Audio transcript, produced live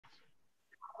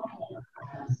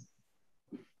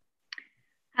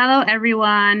Hello,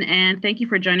 everyone, and thank you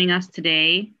for joining us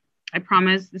today. I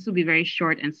promise this will be very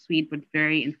short and sweet, but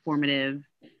very informative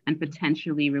and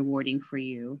potentially rewarding for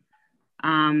you.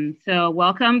 So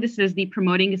welcome. This is the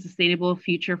Promoting a Sustainable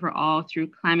Future for All Through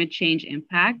Climate Change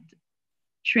Impact,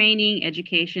 Training,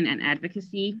 Education, and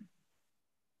Advocacy.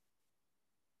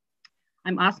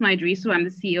 I'm Asma Idrisu. I'm the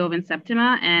CEO of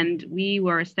Inceptima, and we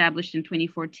were established in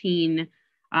 2014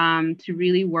 to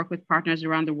really work with partners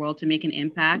around the world to make an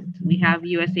impact. We have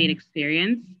USAID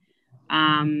experience.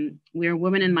 We're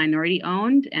women and minority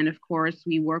owned, and of course,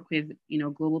 we work with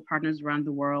global partners around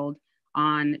the world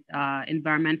on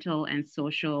environmental and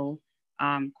social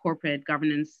corporate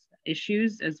governance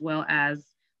issues, as well as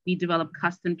we develop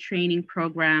custom training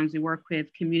programs. We work with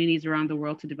communities around the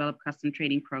world to develop custom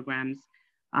training programs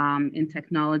in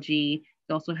technology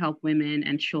to also help women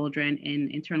and children in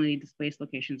internally displaced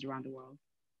locations around the world.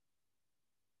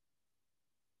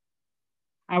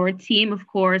 Our team, of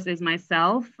course, is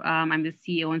myself. I'm the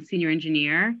CEO and senior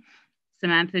engineer.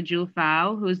 Samantha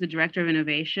Julfau, who is the director of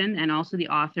innovation and also the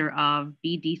author of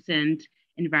Be Decent,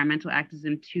 Environmental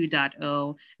Activism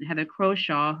 2.0, and Heather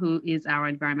Croshaw, who is our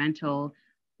environmental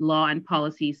law and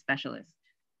policy specialist.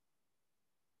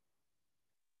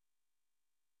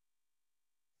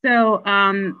 So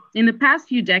in the past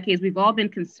few decades, we've all been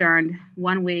concerned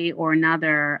one way or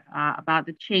another about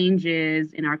the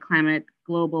changes in our climate,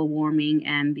 global warming,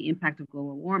 and the impact of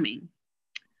global warming.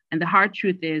 And the hard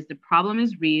truth is the problem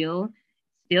is real,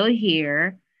 still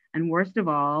here, and worst of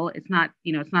all, it's not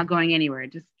going anywhere.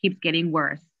 It just keeps getting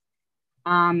worse.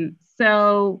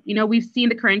 So we've seen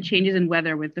the current changes in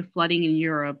weather with the flooding in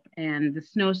Europe and the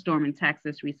snowstorm in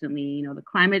Texas recently. The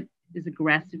climate is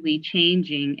aggressively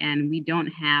changing, and we don't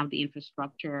have the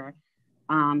infrastructure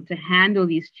to handle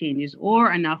these changes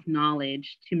or enough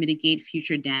knowledge to mitigate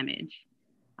future damage.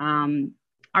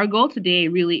 Our goal today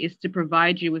really is to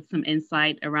provide you with some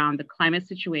insight around the climate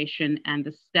situation and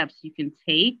the steps you can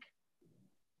take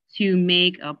to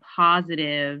make a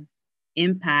positive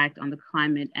impact on the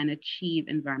climate and achieve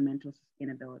environmental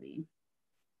sustainability.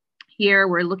 Here,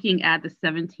 we're looking at the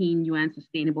 17 UN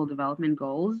Sustainable Development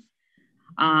Goals.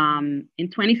 In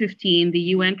 2015, the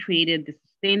UN created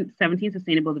the 17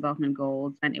 Sustainable Development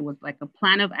Goals, and it was like a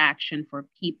plan of action for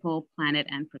people, planet,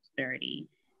 and prosperity.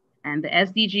 And the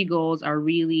SDG goals are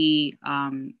really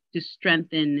to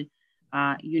strengthen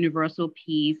universal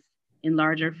peace,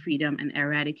 enlarge our freedom, and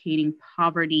eradicating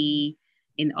poverty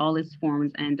in all its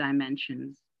forms and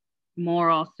dimensions. More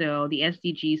also, the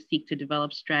SDGs seek to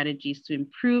develop strategies to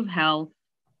improve health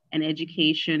and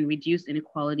education, reduce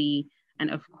inequality,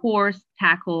 and of course,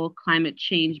 tackle climate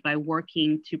change by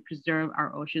working to preserve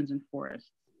our oceans and forests.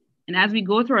 And as we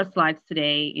go through our slides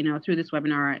today, through this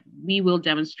webinar, we will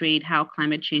demonstrate how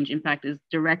climate change impact is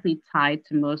directly tied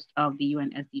to most of the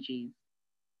UN SDGs.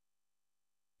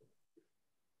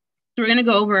 So we're going to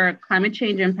go over climate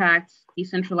change impacts,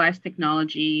 decentralized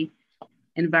technology,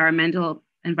 environmental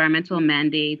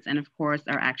mandates, and of course,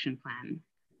 our action plan.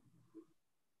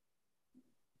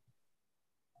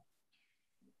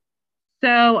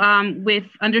 So with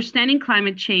understanding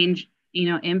climate change,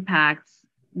 impacts,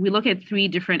 we look at three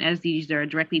different SDGs that are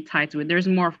directly tied to it. There's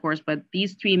more, of course, but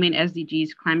these three main SDGs,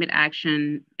 climate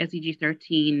action, SDG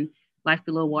 13, life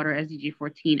below water, SDG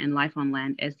 14, and life on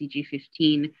land, SDG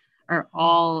 15, are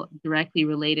all directly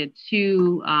related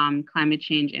to climate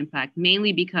change impact,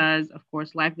 mainly because, of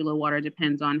course, life below water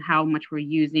depends on how much we're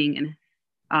using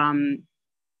and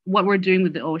what we're doing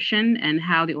with the ocean and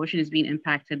how the ocean is being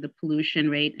impacted, the pollution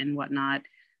rate and whatnot.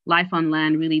 Life on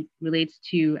land really relates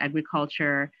to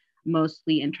agriculture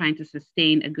mostly and trying to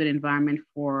sustain a good environment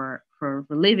for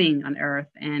living on Earth.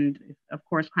 And of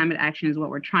course, climate action is what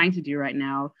we're trying to do right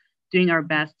now, doing our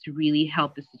best to really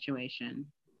help the situation.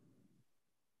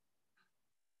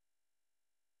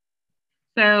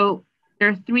 So there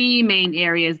are three main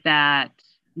areas that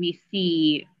we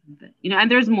see,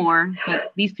 and there's more,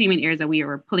 but these three main areas that we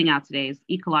are pulling out today is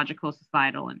ecological,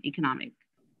 societal, and economic.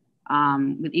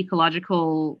 With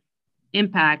ecological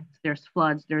impact, there's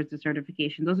floods, there's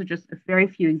desertification. Those are just a very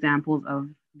few examples of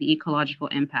the ecological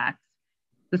impacts.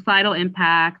 Societal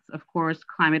impacts, of course,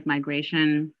 climate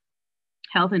migration,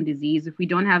 health and disease. If we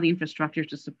don't have the infrastructure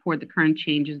to support the current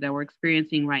changes that we're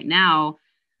experiencing right now,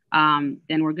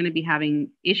 then we're going to be having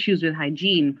issues with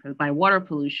hygiene by water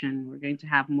pollution. We're going to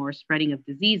have more spreading of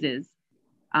diseases.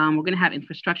 We're going to have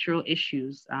infrastructural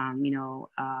issues,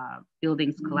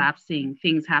 buildings collapsing,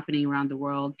 things happening around the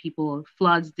world,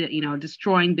 floods,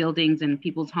 destroying buildings and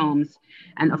people's homes.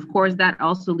 And of course, that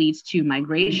also leads to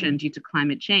migration due to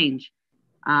climate change.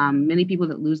 Many people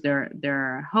that lose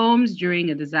their homes during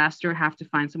a disaster have to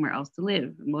find somewhere else to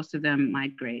live. Most of them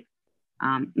migrate.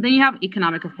 Then you have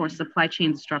economic, of course, supply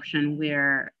chain disruption,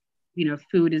 where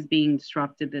food is being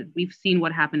disrupted. That we've seen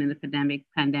what happened in the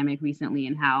pandemic recently,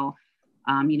 and how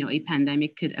a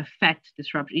pandemic could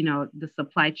disrupt the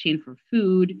supply chain for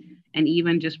food and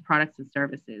even just products and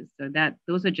services. So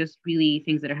those are just really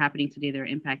things that are happening today that are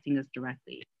impacting us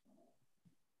directly.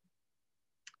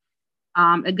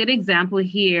 A good example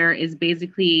here is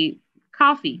basically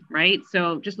coffee, right?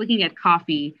 So just looking at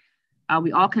coffee,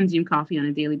 we all consume coffee on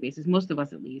a daily basis, most of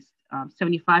us at least.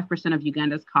 75% of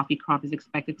Uganda's coffee crop is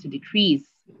expected to decrease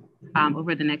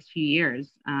over the next few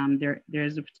years.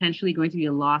 There's potentially going to be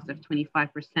a loss of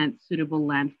 25% suitable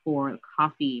land for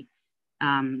coffee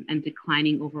and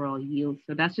declining overall yields.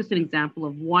 So that's just an example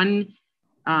of one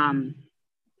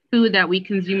food that we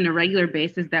consume on a regular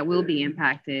basis that will be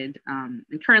impacted and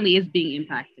currently is being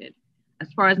impacted.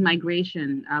 As far as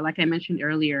migration, like I mentioned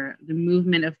earlier, the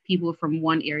movement of people from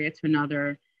one area to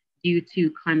another due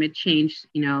to climate change,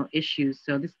 issues.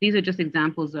 So these are just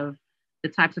examples of the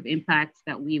types of impacts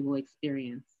that we will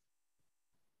experience.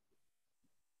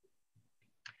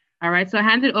 All right, so I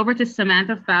hand it over to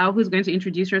Samantha Fau, who's going to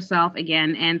introduce herself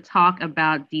again and talk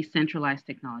about decentralized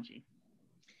technology.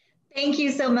 Thank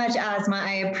you so much, Asma.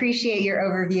 I appreciate your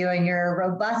overview and your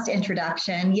robust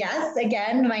introduction. Yes,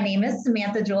 again, my name is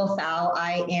Samantha Jewel Fau.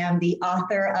 I am the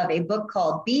author of a book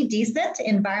called Be Decent,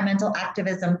 Environmental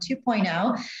Activism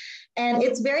 2.0. And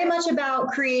it's very much about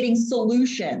creating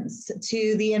solutions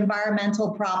to the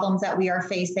environmental problems that we are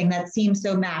facing that seem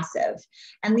so massive.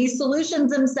 And these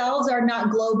solutions themselves are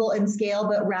not global in scale,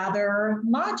 but rather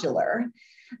modular.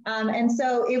 And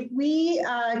so if we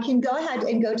can go ahead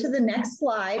and go to the next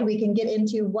slide, we can get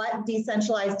into what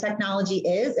decentralized technology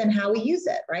is and how we use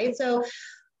it, right? So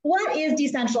what is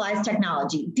decentralized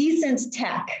technology? Decent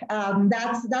tech.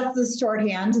 That's the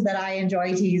shorthand that I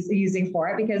enjoy using for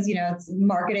it, because it's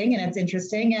marketing and it's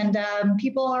interesting, and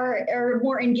people are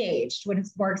more engaged when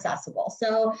it's more accessible.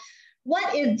 So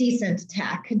what is decent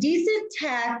tech? Decent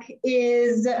tech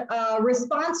is a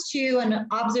response to an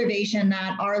observation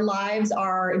that our lives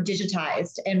are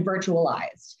digitized and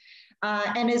virtualized.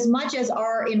 And as much as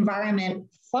our environment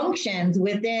functions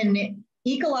within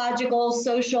ecological,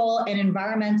 social, and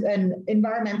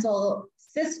environmental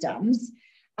systems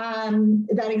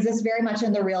that exist very much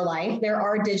in the real life, there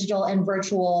are digital and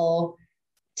virtual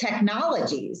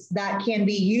technologies that can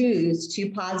be used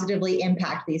to positively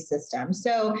impact these systems.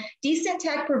 So decent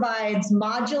tech provides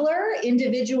modular,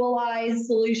 individualized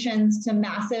solutions to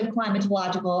massive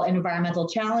climatological and environmental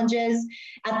challenges.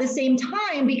 At the same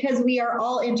time, because we are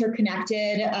all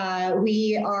interconnected,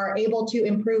 we are able to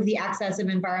improve the access of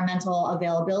environmental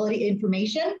availability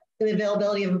information, the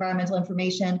availability of environmental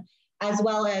information, as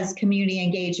well as community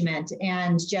engagement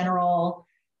and generally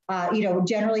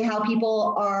how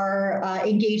people are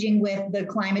engaging with the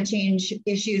climate change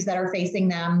issues that are facing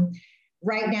them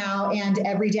right now and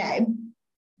every day.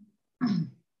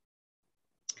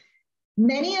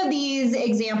 Many of these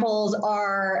examples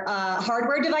are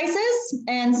hardware devices,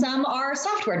 and some are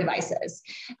software devices.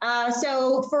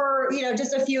 So for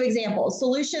just a few examples,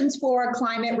 solutions for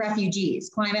climate refugees,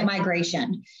 climate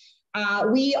migration.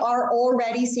 We are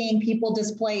already seeing people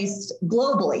displaced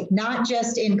globally, not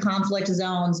just in conflict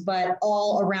zones, but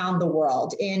all around the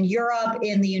world. In Europe,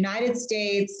 in the United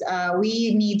States,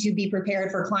 we need to be prepared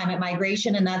for climate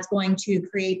migration, and that's going to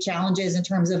create challenges in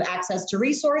terms of access to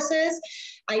resources,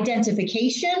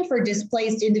 identification for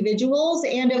displaced individuals,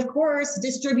 and of course,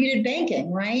 distributed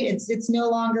banking, right? It's no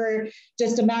longer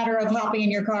just a matter of hopping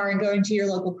in your car and going to your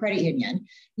local credit union.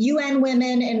 UN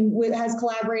Women has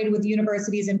collaborated with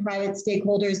universities and private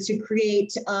stakeholders to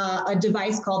create a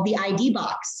device called the ID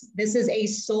Box. This is a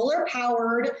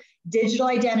solar-powered digital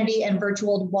identity and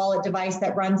virtual wallet device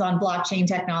that runs on blockchain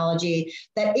technology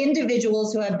that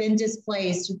individuals who have been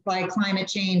displaced by climate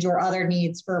change or other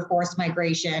needs for forced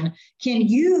migration can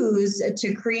use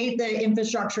to create the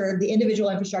infrastructure, the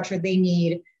individual infrastructure they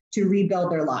need to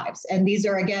rebuild their lives. And these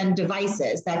are, again,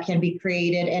 devices that can be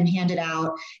created and handed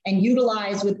out and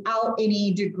utilized without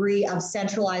any degree of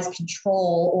centralized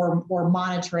control or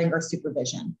monitoring or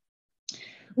supervision.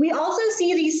 We also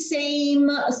see these same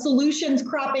solutions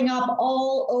cropping up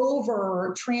all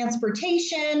over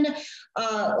transportation,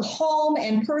 home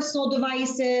and personal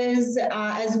devices,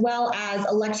 as well as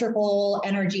electrical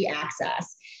energy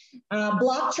access.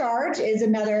 Block Charge is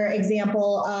another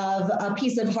example of a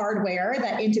piece of hardware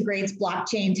that integrates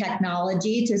blockchain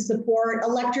technology to support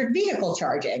electric vehicle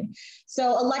charging.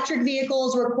 So electric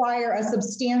vehicles require a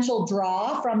substantial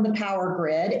draw from the power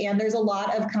grid, and there's a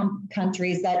lot of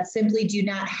countries that simply do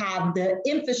not have the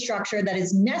infrastructure that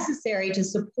is necessary to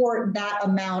support that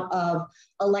amount of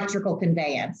electrical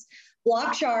conveyance.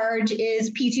 Block charge is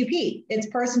P2P. It's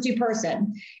person to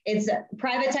person. It's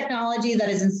private technology that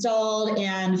is installed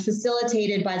and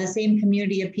facilitated by the same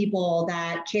community of people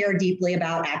that care deeply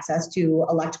about access to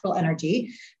electrical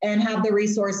energy and have the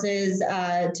resources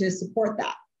to support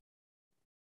that.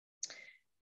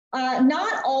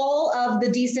 Not all of the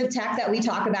DCIP tech that we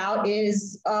talk about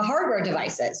is hardware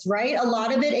devices, right? A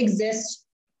lot of it exists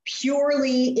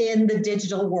purely in the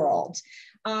digital world.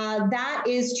 That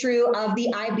is true of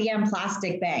the IBM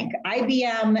Plastic Bank.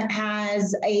 IBM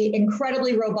has an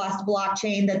incredibly robust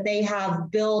blockchain that they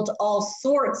have built all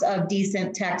sorts of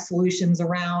decent tech solutions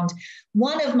around.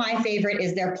 One of my favorite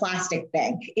is their Plastic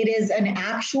Bank. It is an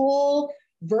actual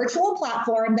virtual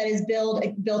platform that is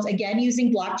built again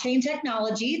using blockchain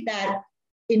technology that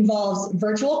involves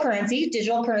virtual currency,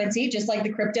 digital currency, just like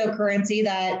the cryptocurrency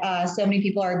that so many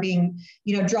people are being,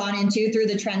 drawn into through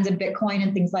the trends of Bitcoin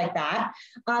and things like that.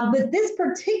 But this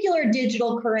particular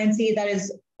digital currency that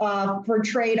is for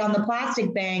trade on the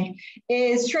Plastic Bank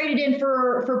is traded in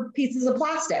for pieces of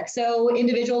plastic. So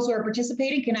individuals who are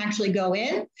participating can actually go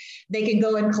in. They can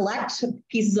go and collect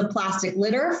pieces of plastic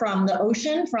litter from the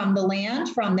ocean, from the land,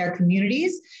 from their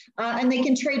communities, and they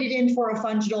can trade it in for a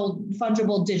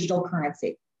fungible digital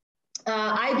currency.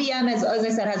 IBM, as I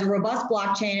said, has a robust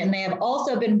blockchain, and they have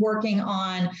also been working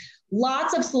on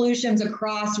lots of solutions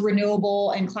across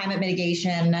renewable and climate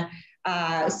mitigation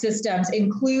systems,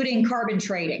 including carbon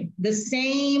trading. The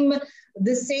same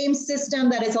system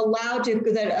that has allowed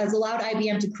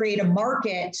IBM to create a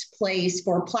marketplace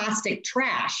for plastic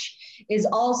trash is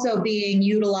also being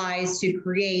utilized to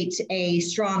create a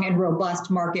strong and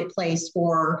robust marketplace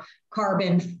for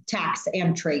carbon tax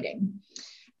and trading.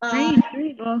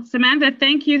 Great. Well, Samantha,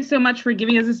 thank you so much for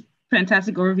giving us this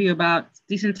fantastic overview about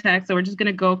decent tech. So we're just going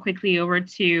to go quickly over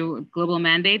to global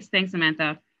mandates. Thanks,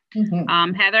 Samantha.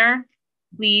 Mm-hmm. Heather,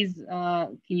 please,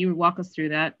 can you walk us through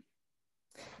that?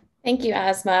 Thank you,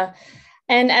 Asma.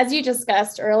 And as you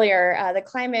discussed earlier, the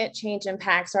climate change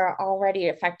impacts are already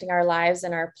affecting our lives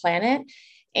and our planet.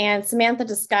 And Samantha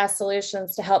discussed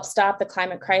solutions to help stop the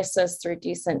climate crisis through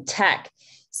decent tech.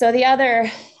 So the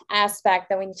other aspect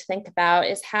that we need to think about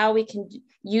is how we can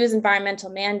use environmental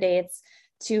mandates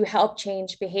to help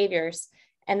change behaviors.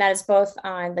 And that is both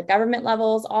on the government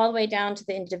levels all the way down to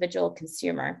the individual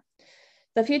consumer.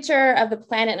 The future of the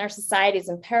planet and our society is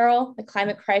in peril. The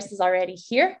climate crisis is already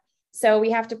here. So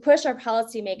we have to push our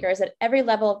policymakers at every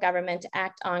level of government to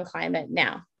act on climate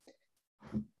now.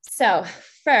 So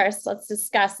first, let's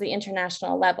discuss the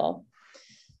international level.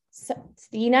 So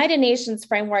the United Nations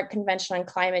Framework Convention on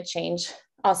Climate Change,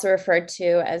 also referred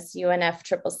to as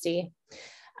UNFCCC.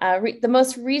 The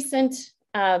most recent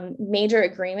major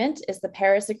agreement is the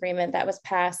Paris Agreement that was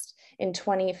passed on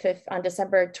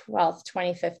December 12th,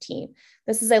 2015.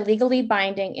 This is a legally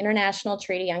binding international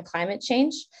treaty on climate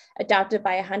change adopted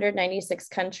by 196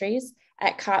 countries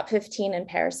at COP15 in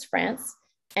Paris, France,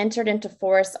 entered into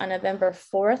force on November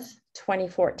 4th,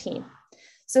 2014.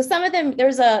 So some of them,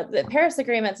 the Paris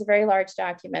Agreement is a very large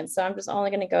document, so I'm just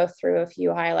only going to go through a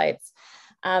few highlights,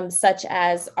 such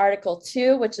as Article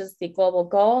 2, which is the global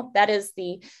goal. That is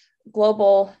the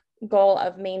global goal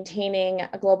of maintaining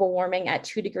a global warming at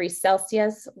 2 degrees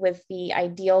Celsius with the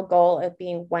ideal goal of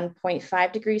being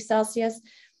 1.5 degrees Celsius.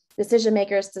 Decision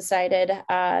makers decided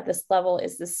this level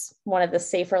is one of the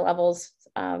safer levels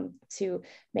to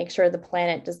make sure the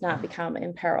planet does not become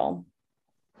in peril.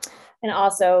 And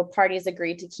also parties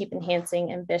agreed to keep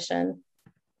enhancing ambition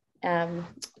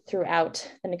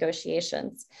throughout the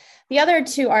negotiations. The other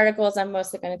two articles I'm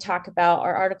mostly going to talk about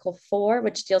are Article 4,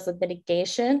 which deals with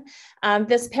mitigation.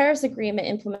 This Paris Agreement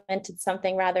implemented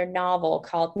something rather novel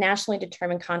called Nationally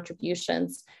Determined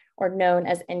Contributions, or known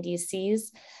as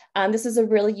NDCs. This is a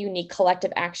really unique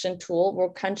collective action tool where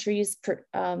countries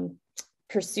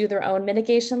pursue their own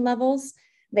mitigation levels.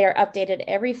 They are updated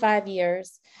every 5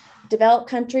 years. Developed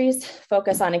countries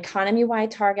focus on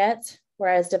economy-wide targets,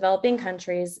 whereas developing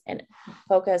countries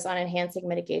focus on enhancing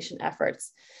mitigation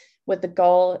efforts with the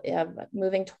goal of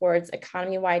moving towards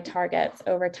economy-wide targets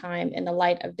over time in the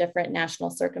light of different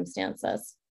national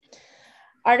circumstances.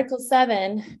 Article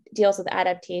 7 deals with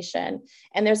adaptation,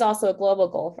 and there's also a global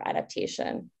goal for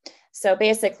adaptation. So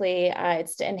basically,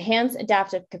 it's to enhance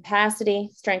adaptive capacity,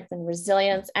 strengthen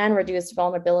resilience, and reduce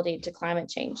vulnerability to climate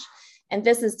change. And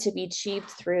this is to be achieved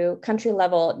through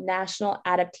country-level national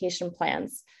adaptation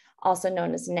plans, also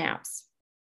known as NAPs,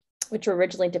 which were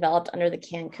originally developed under the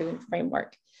Cancun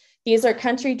framework. These are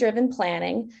country-driven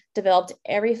planning developed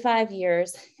every 5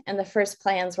 years, and the first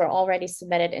plans were already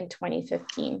submitted in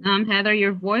 2015. Heather,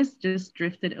 your voice just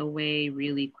drifted away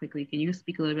really quickly. Can you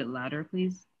speak a little bit louder,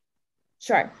 please?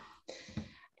 Sure.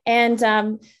 And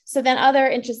so then other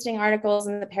interesting articles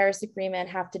in the Paris Agreement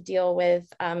have to deal with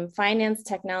finance,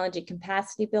 technology,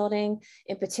 capacity building.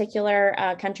 In particular,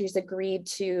 countries agreed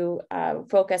to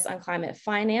focus on climate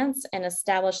finance and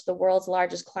establish the world's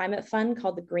largest climate fund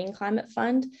called the Green Climate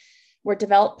Fund, where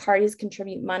developed parties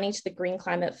contribute money to the Green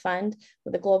Climate Fund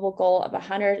with a global goal of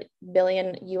 $100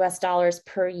 billion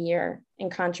per year in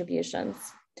contributions.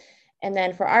 And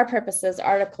then for our purposes,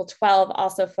 Article 12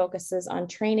 also focuses on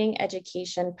training,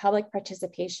 education, public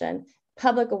participation,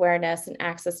 public awareness, and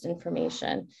access to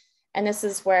information. And this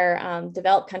is where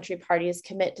developed country parties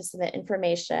commit to submit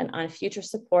information on future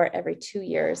support every 2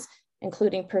 years,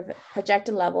 including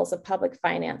projected levels of public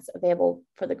finance available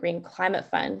for the Green Climate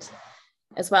Fund,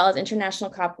 as well as international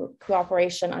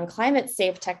cooperation on climate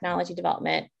safe technology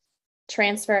development,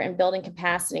 transfer, and building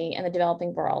capacity in the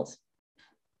developing world.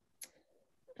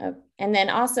 And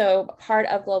then also part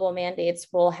of global mandates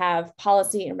will have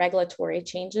policy and regulatory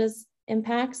changes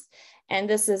impacts. And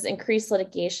this is increased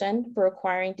litigation for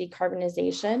requiring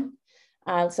decarbonization.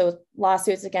 So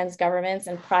lawsuits against governments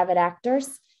and private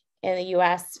actors. In the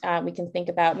US, we can think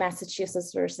about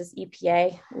Massachusetts versus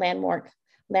EPA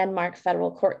landmark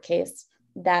federal court case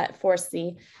that forced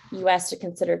the US to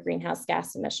consider greenhouse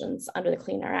gas emissions under the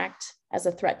Clean Air Act as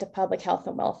a threat to public health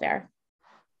and welfare.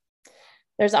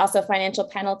 There's also financial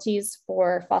penalties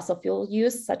for fossil fuel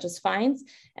use, such as fines,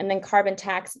 and then carbon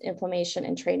tax implementation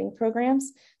and trading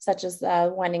programs, such as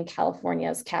the one in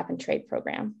California's cap and trade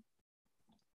program.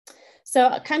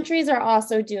 So countries are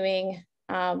also doing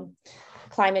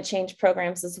climate change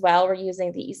programs as well. We're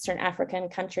using the Eastern African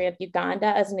country of Uganda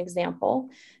as an example.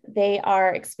 They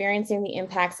are experiencing the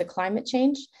impacts of climate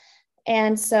change,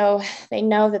 and so they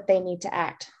know that they need to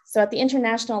act. So at the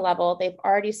international level, they've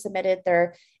already submitted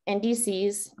their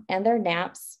NDCs and their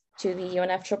NAPs to the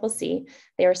UNFCCC.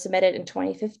 They were submitted in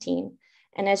 2015.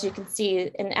 And as you can see,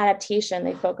 in adaptation,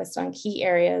 they focused on key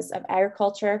areas of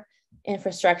agriculture,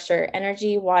 infrastructure,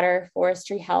 energy, water,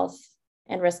 forestry, health,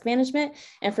 and risk management.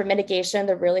 And for mitigation,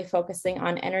 they're really focusing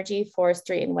on energy,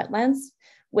 forestry, and wetlands.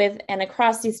 And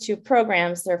across these two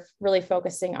programs, they're really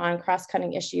focusing on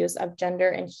cross-cutting issues of gender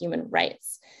and human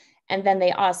rights. And then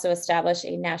they also established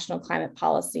a national climate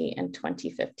policy in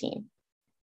 2015.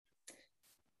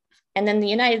 And then the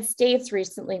United States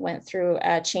recently went through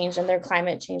a change in their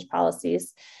climate change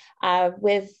policies.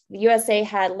 With the USA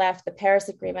had left the Paris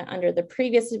Agreement under the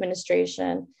previous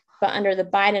administration, but under the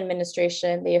Biden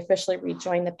administration, they officially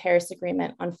rejoined the Paris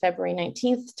Agreement on February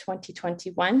 19th,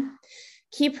 2021.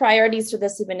 Key priorities for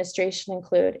this administration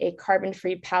include a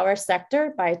carbon-free power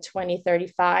sector by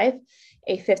 2035,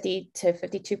 a 50 to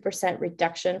 52%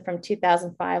 reduction from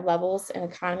 2005 levels in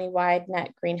economy-wide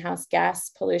net greenhouse gas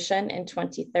pollution in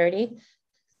 2030,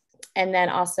 and then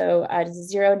also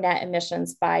zero net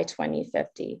emissions by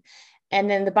 2050. And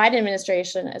then the Biden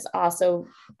administration is also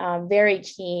very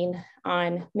keen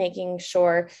on making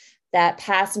sure that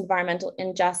past environmental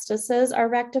injustices are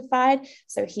rectified.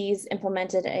 So he's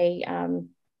implemented a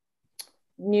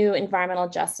new environmental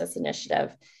justice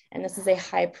initiative. And this is a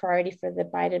high priority for the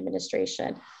Biden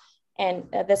administration. And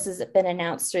this has been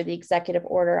announced through the executive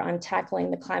order on tackling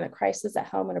the climate crisis at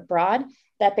home and abroad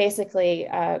that basically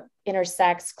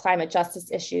intersects climate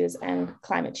justice issues and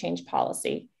climate change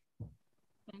policy.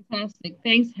 Fantastic.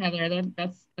 Thanks, Heather.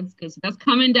 That's good. So that's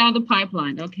coming down the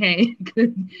pipeline. Okay,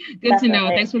 good to know.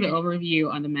 Thanks for the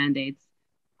overview on the mandates.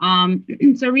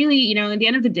 So really, at the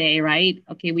end of the day, right?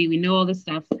 Okay, we know all this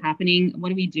stuff happening. What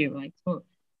do we do?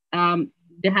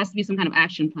 There has to be some kind of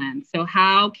action plan. So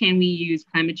how can we use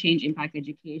climate change impact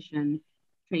education,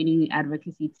 training,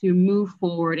 advocacy to move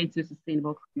forward into a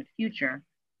sustainable climate future?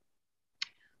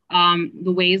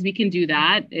 The ways we can do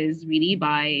that is really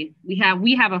we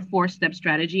have a 4-step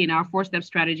strategy, and our 4-step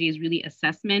strategy is really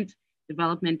assessment,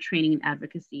 development, training, and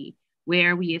advocacy,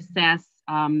 where we assess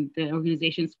the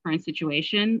organization's current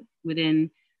situation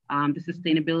within the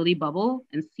sustainability bubble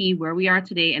and see where we are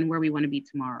today and where we want to be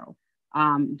tomorrow.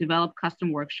 Develop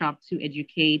custom workshops to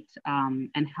educate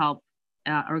and help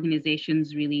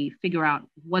organizations really figure out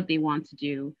what they want to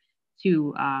do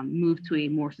to move to a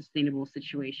more sustainable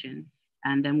situation.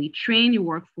 And then we train your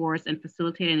workforce and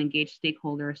facilitate and engage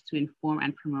stakeholders to inform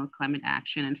and promote climate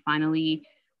action. And finally,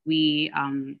 we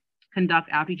conduct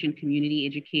outreach and community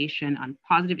education on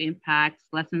positive impacts,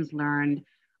 lessons learned,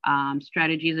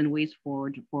 strategies and ways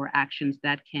forward for actions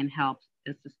that can help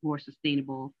a more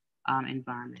sustainable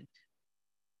environment.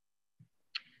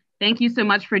 Thank you so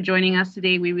much for joining us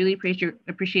today. We really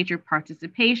appreciate your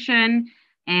participation,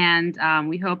 and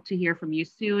we hope to hear from you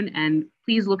soon. And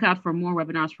please look out for more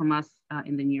webinars from us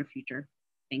in the near future.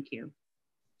 Thank you.